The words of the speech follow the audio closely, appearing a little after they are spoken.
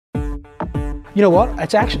You know what?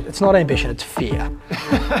 It's not ambition, it's fear.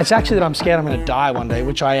 It's actually that I'm scared I'm gonna die one day,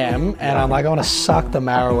 which I am, and I'm like, I wanna suck the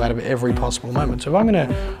marrow out of every possible moment. So if I'm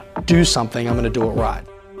gonna do something, I'm gonna do it right.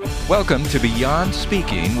 Welcome to Beyond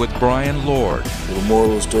Speaking with Brian Lord. Well, the moral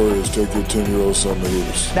of the story is take your 10-year-old son to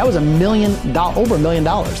Hooters. That was over $1 million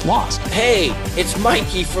lost. Hey, it's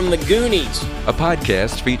Mikey from the Goonies. A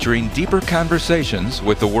podcast featuring deeper conversations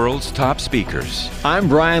with the world's top speakers. I'm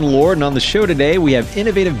Brian Lord, and on the show today, we have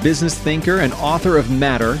innovative business thinker and author of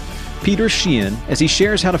Matter, Peter Sheehan, as he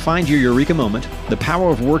shares how to find your eureka moment, the power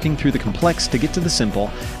of working through the complex to get to the simple,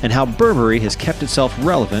 and how Burberry has kept itself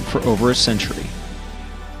relevant for over a century.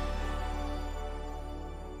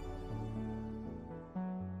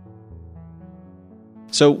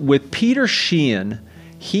 So with Peter Sheehan,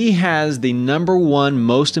 he has the number one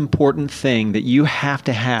most important thing that you have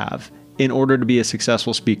to have in order to be a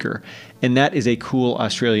successful speaker, and that is a cool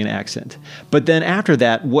Australian accent. But then after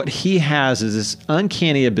that, what he has is this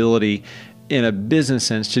uncanny ability in a business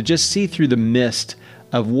sense to just see through the mist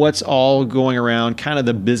of what's all going around, kind of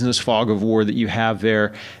the business fog of war that you have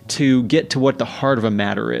there, to get to what the heart of a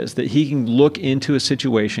matter is, that he can look into a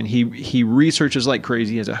situation. He researches like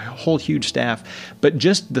crazy, he has a whole huge staff, but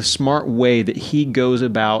just the smart way that he goes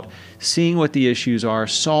about seeing what the issues are,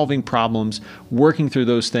 solving problems, working through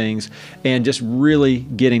those things, and just really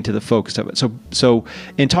getting to the focus of it. So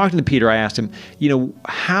in talking to Peter, I asked him,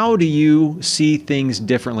 how do you see things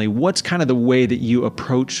differently? What's kind of the way that you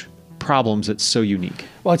approach problems that's so unique?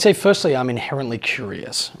 Well, I'd say firstly, I'm inherently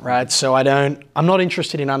curious, right? So I'm not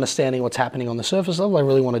interested in understanding what's happening on the surface level. I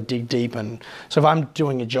really want to dig deep. And so if I'm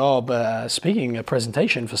doing a job, speaking a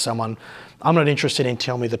presentation for someone, I'm not interested in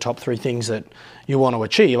telling me the top 3 things that you want to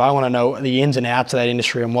achieve. I want to know the ins and outs of that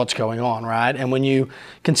industry and what's going on, right? And when you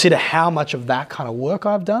consider how much of that kind of work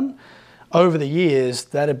I've done over the years,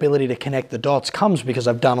 that ability to connect the dots comes because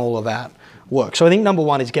I've done all of that work. So I think number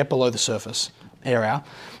 1 is get below the surface area.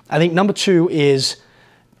 I think number 2 is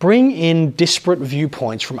bring in disparate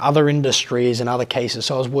viewpoints from other industries and other cases.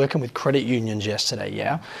 So I was working with credit unions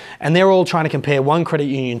yesterday, and they're all trying to compare one credit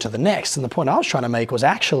union to the next. And the point I was trying to make was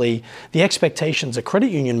actually the expectations a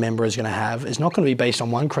credit union member is going to have is not going to be based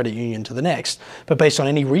on one credit union to the next, but based on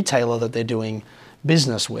any retailer that they're doing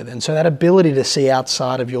business with. And so that ability to see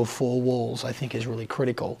outside of your 4 walls, I think, is really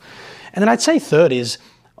critical. And then I'd say third is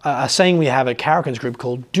a saying we have at Carrickens Group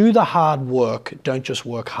called do the hard work, don't just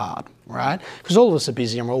work hard, right? Because all of us are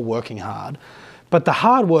busy and we're all working hard. But the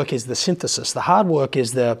hard work is the synthesis. The hard work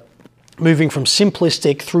is the moving from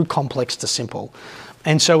simplistic through complex to simple.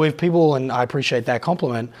 And so if people, and I appreciate that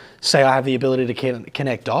compliment, say I have the ability to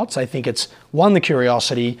connect dots, I think it's 1, the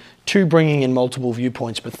curiosity, 2, bringing in multiple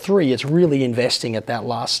viewpoints, but 3, it's really investing at that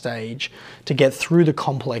last stage to get through the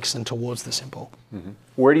complex and towards the simple. Mm-hmm.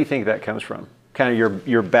 Where do you think that comes from? Kind of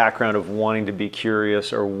your background of wanting to be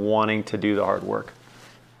curious or wanting to do the hard work?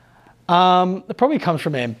 It probably comes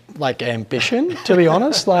from ambition, to be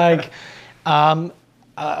honest. My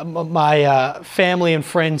family and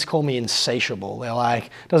friends call me insatiable. They're like,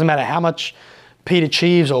 doesn't matter how much Pete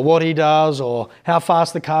achieves or what he does or how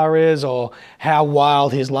fast the car is or how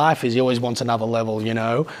wild his life is, he always wants another level,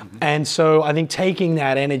 Mm-hmm. And so I think taking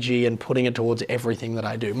that energy and putting it towards everything that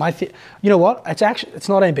I do. You know what? It's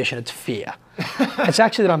not ambition, it's fear. It's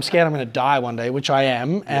actually that I'm scared I'm going to die one day, which I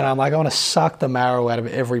am, and I'm like, I want to suck the marrow out of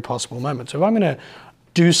every possible moment. So if I'm going to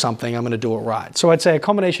do something, I'm going to do it right. So I'd say a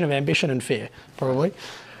combination of ambition and fear, probably.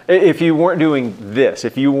 If you weren't doing this,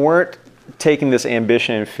 if you weren't taking this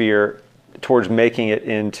ambition and fear towards making it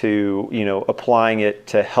into, applying it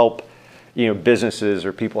to help, businesses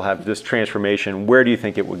or people have this transformation, where do you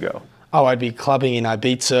think it would go? Oh, I'd be clubbing in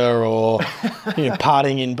Ibiza or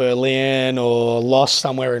partying in Berlin or lost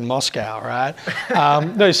somewhere in Moscow, right?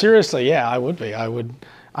 No, seriously, yeah, I would be.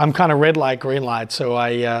 I'm kind of red light, green light, so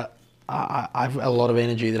I have a lot of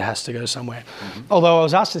energy that has to go somewhere. Mm-hmm. Although I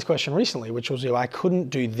was asked this question recently, which was, I couldn't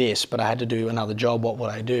do this, but I had to do another job, what would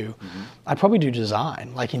I do? Mm-hmm. I'd probably do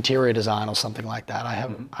design, like interior design or something like that.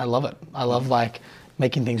 I love it. I love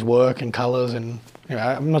making things work and colors and,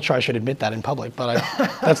 I'm not sure I should admit that in public, but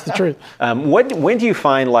that's the truth. When do you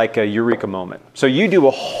find like a eureka moment? So you do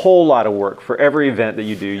a whole lot of work for every event that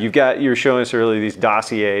you do. You're showing us earlier these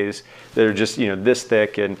dossiers that are just, this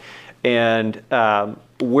thick and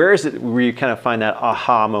where is it where you kind of find that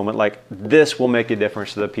aha moment, like this will make a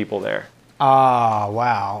difference to the people there?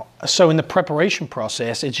 Wow. So in the preparation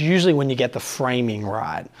process, it's usually when you get the framing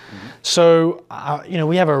right. Mm-hmm. So,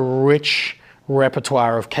 we have a rich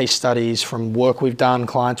repertoire of case studies from work we've done,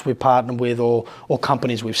 clients we've partnered with, or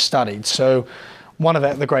companies we've studied. So one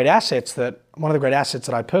of the great assets that one of the great assets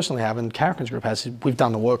that I personally have and Carrickens Group has is we've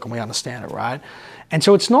done the work and we understand it, right? And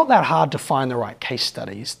so it's not that hard to find the right case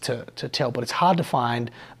studies to tell, but it's hard to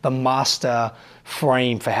find the master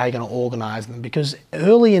frame for how you're going to organize them, because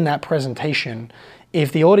early in that presentation,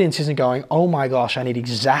 if the audience isn't going, oh my gosh, I need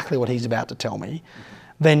exactly what he's about to tell me,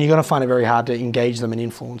 then you're going to find it very hard to engage them and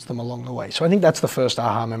influence them along the way. So I think that's the first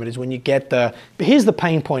aha moment, is when you get here's the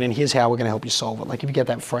pain point and here's how we're going to help you solve it. Like if you get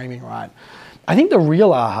that framing right. I think the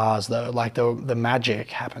real ahas though, like the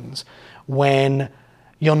magic happens when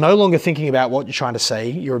you're no longer thinking about what you're trying to say,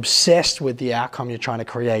 you're obsessed with the outcome you're trying to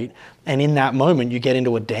create, and in that moment you get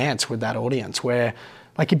into a dance with that audience where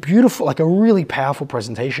like a really powerful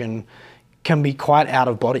presentation can be quite out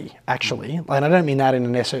of body, actually. And I don't mean that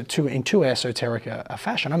in too esoteric a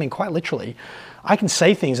fashion. I mean, quite literally, I can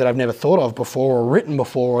say things that I've never thought of before or written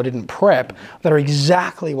before or didn't prep that are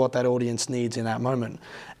exactly what that audience needs in that moment.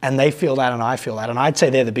 And they feel that and I feel that. And I'd say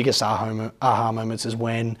they're the biggest aha moments, is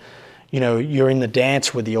when, you're in the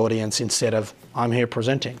dance with the audience instead of I'm here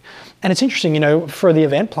presenting. And it's interesting, for the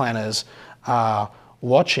event planners,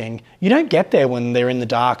 watching, you don't get there when they're in the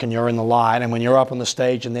dark and you're in the light, and when you're up on the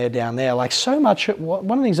stage and they're down there. Like so much, one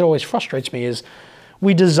of the things that always frustrates me is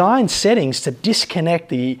we design settings to disconnect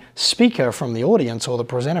the speaker from the audience or the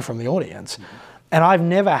presenter from the audience. And I've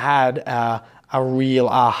never had a real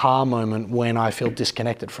aha moment when I feel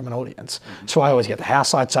disconnected from an audience. So I always get the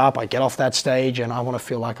house lights up, I get off that stage, and I want to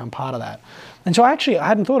feel like I'm part of that. And so I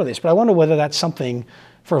hadn't thought of this, but I wonder whether that's something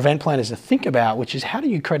for event planners to think about, which is how do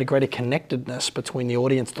you create a greater connectedness between the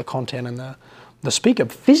audience, the content, and the speaker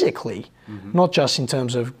physically, not just in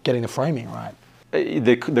terms of getting the framing right.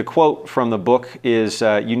 The quote from the book is,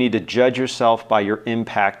 you need to judge yourself by your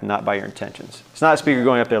impact, not by your intentions. It's not a speaker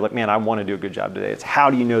going up there like, man, I want to do a good job today. It's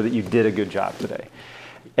how do you know that you did a good job today?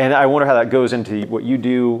 And I wonder how that goes into what you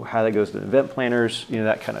do, how that goes to event planners,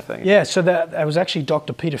 that kind of thing. Yeah, so that was actually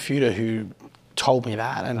Dr. Peter Feuder who told me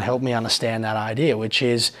that and helped me understand that idea, which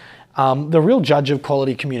is the real judge of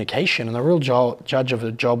quality communication and the real judge of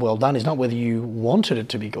a job well done is not whether you wanted it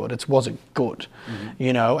to be good, it's was it good,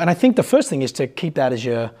 And I think the first thing is to keep that as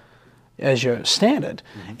your standard.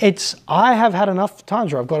 I have had enough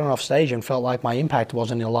times where I've gotten off stage and felt like my impact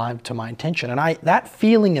wasn't aligned to my intention, and that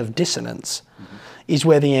feeling of dissonance is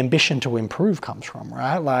where the ambition to improve comes from,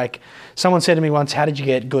 right? Like someone said to me once, how did you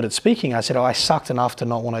get good at speaking? I said, I sucked enough to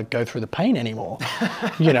not want to go through the pain anymore.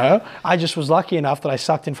 I just was lucky enough that I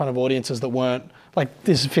sucked in front of audiences that weren't, like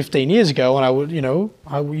this is 15 years ago, and I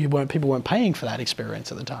would, people weren't paying for that experience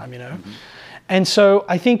at the time, And so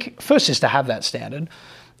I think first is to have that standard.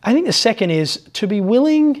 I think the second is to be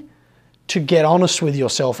willing to get honest with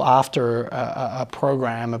yourself after a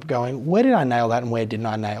program of going, where did I nail that and where didn't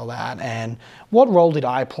I nail that? And what role did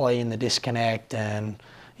I play in the disconnect? And,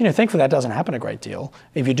 thankfully that doesn't happen a great deal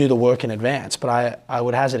if you do the work in advance, but I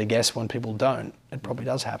would hazard a guess when people don't, it probably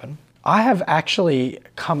does happen. I have actually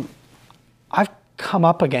come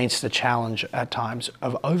up against the challenge at times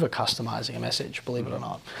of over-customizing a message, believe it or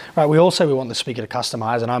not. Right? We all say we want the speaker to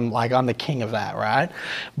customize, and I'm the king of that, right?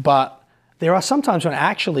 But there are some times when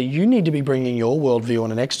actually you need to be bringing your worldview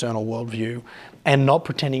and an external worldview and not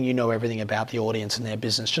pretending you know everything about the audience and their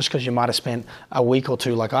business just because you might have spent a week or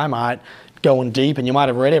two, like I might, going deep and you might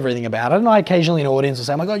have read everything about it. And I occasionally in an audience will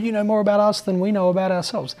say, oh my God, you know more about us than we know about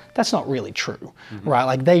ourselves. That's not really true, right?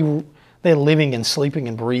 Like they're living and sleeping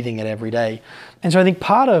and breathing it every day. And so I think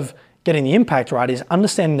part of getting the impact right is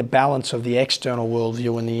understanding the balance of the external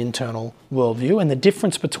worldview and the internal worldview and the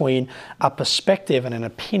difference between a perspective and an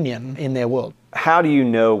opinion in their world. How do you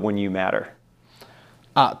know when you matter?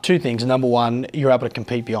 Two things. Number one, you're able to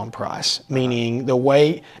compete beyond price, meaning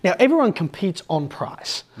now everyone competes on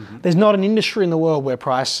price. There's not an industry in the world where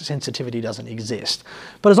price sensitivity doesn't exist.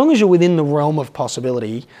 But as long as you're within the realm of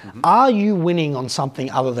possibility, are you winning on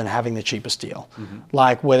something other than having the cheapest deal?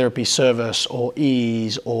 Like whether it be service or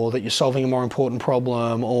ease or that you're solving a more important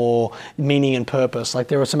problem or meaning and purpose. Like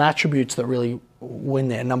there are some attributes that really win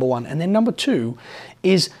there, number one. And then number two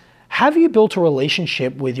is, have you built a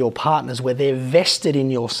relationship with your partners where they're vested in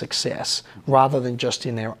your success rather than just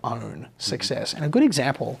in their own success? And a good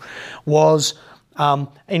example was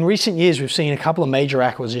in recent years, we've seen a couple of major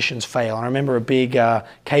acquisitions fail. I remember a big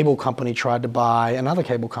cable company tried to buy another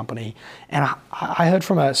cable company, and I heard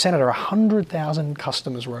from a senator 100,000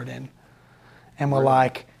 customers wrote in and were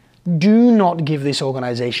like, do not give this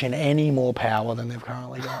organization any more power than they've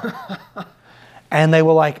currently got. And they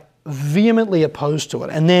were like, vehemently opposed to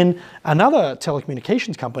it. And then another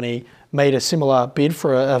telecommunications company made a similar bid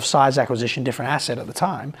for a size acquisition, different asset at the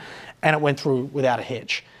time, and it went through without a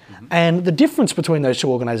hitch. And the difference between those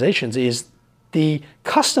two organizations is the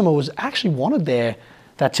customer was actually wanted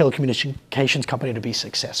that telecommunications company to be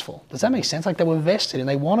successful. Does that make sense? Like they were vested and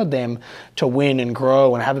they wanted them to win and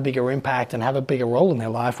grow and have a bigger impact and have a bigger role in their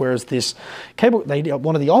life, whereas this cable, they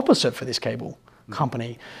wanted the opposite for this cable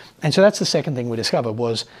company. And so that's the second thing we discovered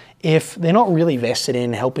was if they're not really vested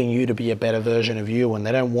in helping you to be a better version of you and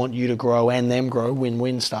they don't want you to grow and them grow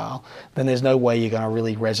win-win style, then there's no way you're going to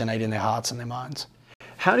really resonate in their hearts and their minds.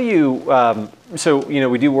 How do you, so,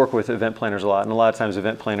 we do work with event planners a lot, and a lot of times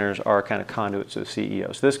event planners are kind of conduits of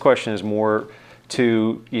CEOs. This question is more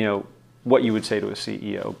to, what you would say to a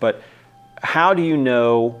CEO, but how do you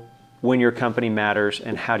know when your company matters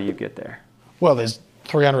and how do you get there? Well, there's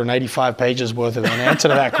 385 pages worth of an answer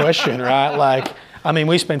to that question, right?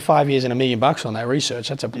 We spent 5 years and $1 million on that research.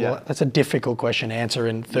 That's a difficult question to answer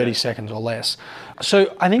in 30 seconds or less.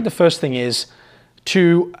 So I think the first thing is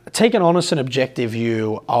to take an honest and objective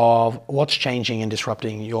view of what's changing and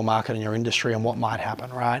disrupting your market and your industry and what might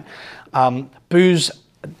happen, right? Booz,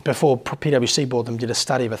 before PwC bought them, did a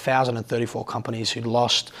study of 1,034 companies who'd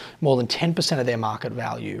lost more than 10% of their market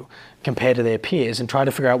value compared to their peers and tried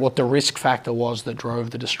to figure out what the risk factor was that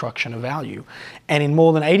drove the destruction of value. And in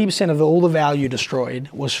more than 80% of all the value destroyed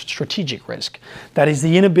was strategic risk. That is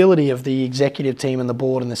the inability of the executive team and the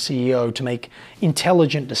board and the CEO to make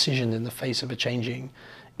intelligent decisions in the face of a changing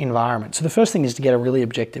environment. So the first thing is to get a really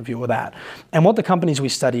objective view of that. And what the companies we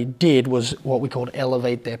studied did was what we called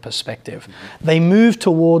elevate their perspective. They moved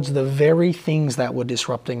towards the very things that were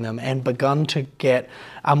disrupting them and begun to get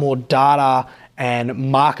a more data and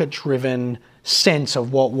market-driven sense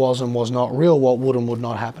of what was and was not real, what would and would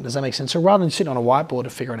not happen. Does that make sense? So rather than sitting on a whiteboard to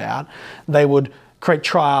figure it out, they would create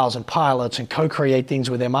trials and pilots and co-create things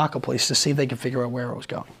with their marketplace to see if they could figure out where it was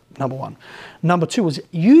going. Number one. Number two was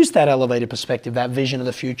use that elevated perspective, that vision of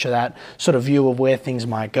the future, that sort of view of where things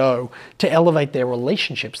might go to elevate their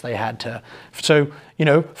relationships they had to. So,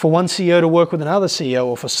 for one CEO to work with another CEO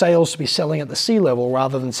or for sales to be selling at the C-level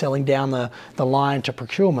rather than selling down the line to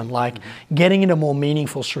procurement, getting into more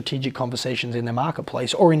meaningful strategic conversations in their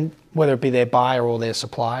marketplace or in whether it be their buyer or their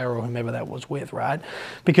supplier or whomever that was with, right?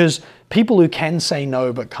 Because people who can say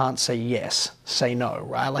no but can't say yes, say no,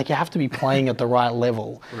 right? You have to be playing at the right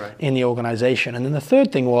level in the organization. And then the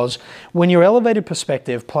third thing was when your elevated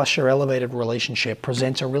perspective plus your elevated relationship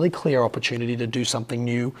presents a really clear opportunity to do something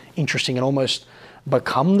new, interesting, and almost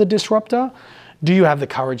become the disruptor, do you have the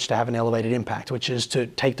courage to have an elevated impact, which is to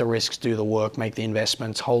take the risks, do the work, make the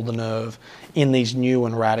investments, hold the nerve in these new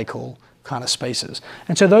and radical kind of spaces?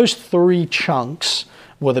 And so those three chunks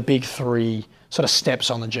were the big three sort of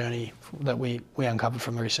steps on the journey that we uncovered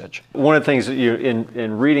from the research. One of the things that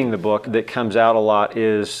in reading the book that comes out a lot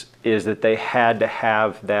is that they had to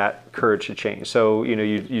have that courage to change. So,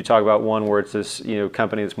 you talk about one where it's this,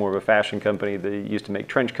 company that's more of a fashion company. They used to make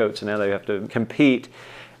trench coats and now they have to compete.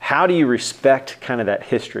 How do you respect kind of that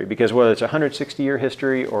history? Because whether it's a 160-year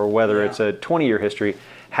history or whether it's a 20-year history,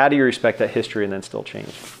 how do you respect that history and then still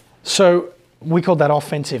change? So we called that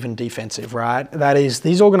offensive and defensive, right? That is,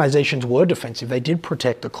 these organizations were defensive. They did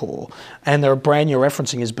protect the core. And the brand you're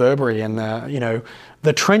referencing is Burberry. And,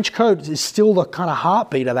 the trench coat is still the kind of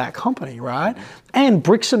heartbeat of that company, right? And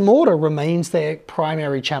bricks and mortar remains their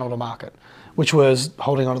primary channel to market, which was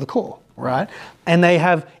holding onto the core, right? And they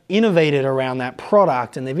have innovated around that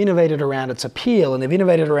product and they've innovated around its appeal and they've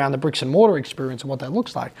innovated around the bricks and mortar experience and what that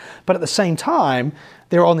looks like. But at the same time,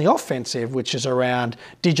 they're on the offensive, which is around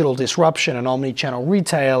digital disruption and omni-channel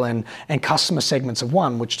retail and customer segments of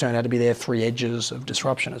one, which turned out to be their three edges of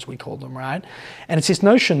disruption, as we call them, right? And it's this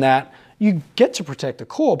notion that you get to protect the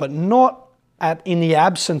core, but not in the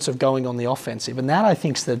absence of going on the offensive. And that, I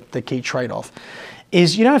think, is the key trade-off,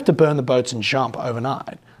 is you don't have to burn the boats and jump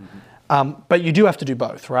overnight. But you do have to do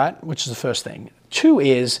both, right? Which is the first thing. Two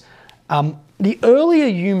is the earlier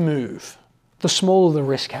you move, the smaller the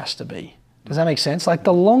risk has to be. Does that make sense?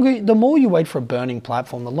 The more you wait for a burning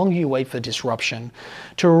platform, the longer you wait for disruption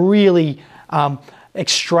to really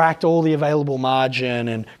extract all the available margin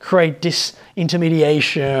and create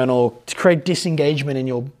disintermediation or create disengagement in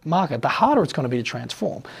your market, the harder it's going to be to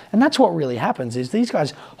transform. And that's what really happens is these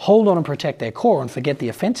guys hold on and protect their core and forget the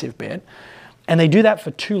offensive bit. And they do that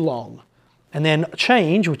for too long. And then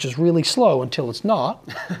change, which is really slow until it's not.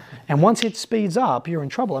 And once it speeds up, you're in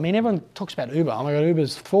trouble. Everyone talks about Uber. Oh my God,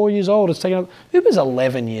 Uber's 4 years old. It's taken up. Uber's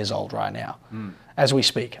 11 years old right now as we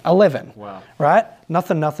speak. 11. Wow. Right?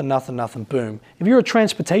 Nothing, boom. If you're a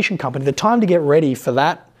transportation company, the time to get ready for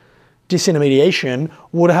that disintermediation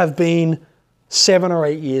would have been 7 or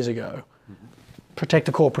 8 years ago. Protect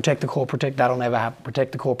the core, that'll never happen.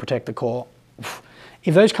 Protect the core.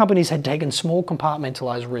 If those companies had taken small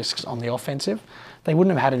compartmentalized risks on the offensive, they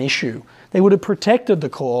wouldn't have had an issue. They would have protected the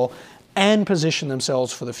core and position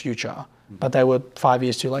themselves for the future. But they were 5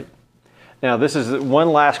 years too late. Now, this is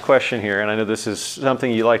one last question here, and I know this is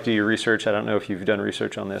something you like to do your research. I don't know if you've done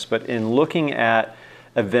research on this, but in looking at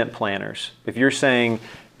event planners, if you're saying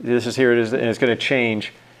this is here it is and it's going to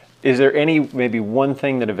change, is there maybe one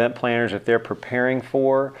thing that event planners, if they're preparing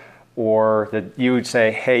for, or that you would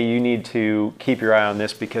say, hey, you need to keep your eye on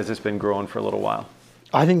this because it's been growing for a little while?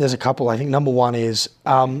 I think there's a couple. I think number one is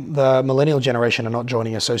the millennial generation are not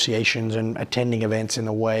joining associations and attending events in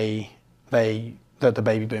the way that the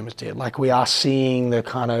baby boomers did. Like, we are seeing the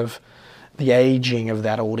aging of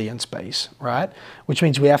that audience base, right? Which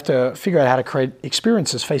means we have to figure out how to create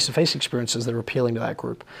experiences, face-to-face experiences that are appealing to that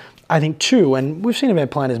group. I think two, and we've seen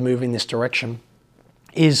event planners move in this direction,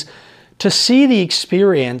 is to see the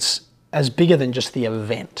experience as bigger than just the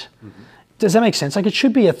event. Mm-hmm. Does that make sense? Like, it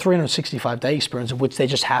should be a 365-day experience of which there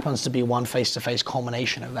just happens to be one face-to-face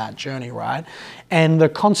culmination of that journey, right? And the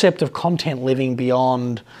concept of content living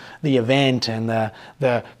beyond the event and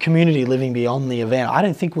the community living beyond the event, I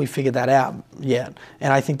don't think we've figured that out yet.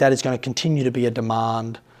 And I think that is going to continue to be a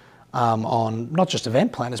demand on not just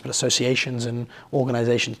event planners, but associations and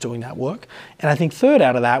organizations doing that work. And I think third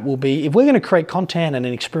out of that will be, if we're going to create content and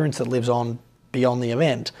an experience that lives on beyond the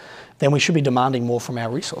event, then we should be demanding more from our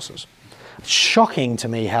resources. It's shocking to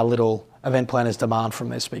me how little event planners demand from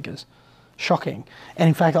their speakers. Shocking. And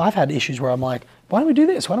in fact, I've had issues where I'm like, why don't we do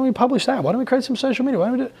this? Why don't we publish that? Why don't we create some social media? Why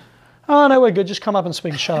don't we do it? Oh, no, we're good. Just come up and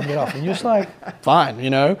speak and shut up and get off. And you're just like, fine,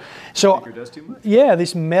 So, Speaker does too much. Yeah,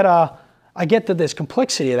 this meta, I get that there's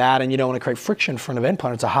complexity to that and you don't want to create friction for an event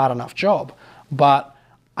planner. It's a hard enough job. But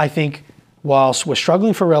I think whilst we're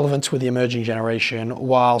struggling for relevance with the emerging generation,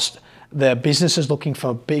 whilst the business is looking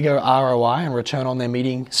for bigger ROI and return on their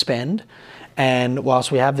meeting spend, and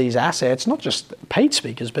whilst we have these assets, not just paid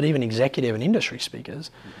speakers, but even executive and industry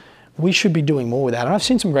speakers, we should be doing more with that. And I've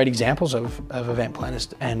seen some great examples of event planners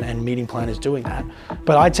and meeting planners doing that.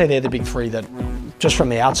 But I'd say they're the big three that, just from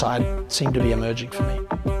the outside, seem to be emerging for me.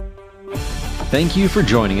 Thank you for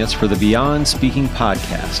joining us for the Beyond Speaking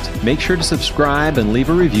podcast. Make sure to subscribe and leave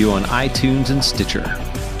a review on iTunes and Stitcher.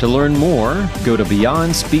 To learn more, go to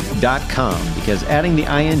BeyondSpeak.com because adding the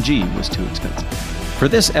ing was too expensive. For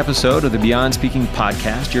this episode of the Beyond Speaking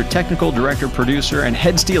podcast, your technical director, producer, and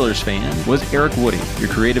head Steelers fan was Eric Woody. Your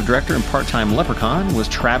creative director and part-time leprechaun was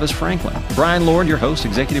Travis Franklin. Brian Lord, your host,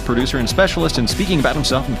 executive producer, and specialist in speaking about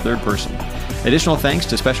himself in third person. Additional thanks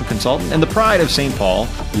to special consultant and the pride of St. Paul,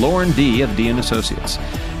 Lauren D. of D & Associates.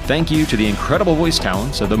 Thank you to the incredible voice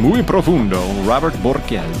talents of the Muy Profundo, Robert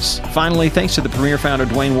Borquez. Finally, thanks to the Premier founder,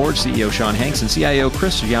 Dwayne Ward, CEO Sean Hanks, and CIO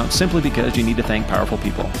Chris Yount, simply because you need to thank powerful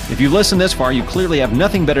people. If you've listened this far, you clearly have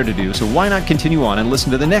nothing better to do, so why not continue on and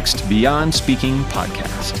listen to the next Beyond Speaking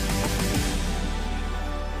podcast?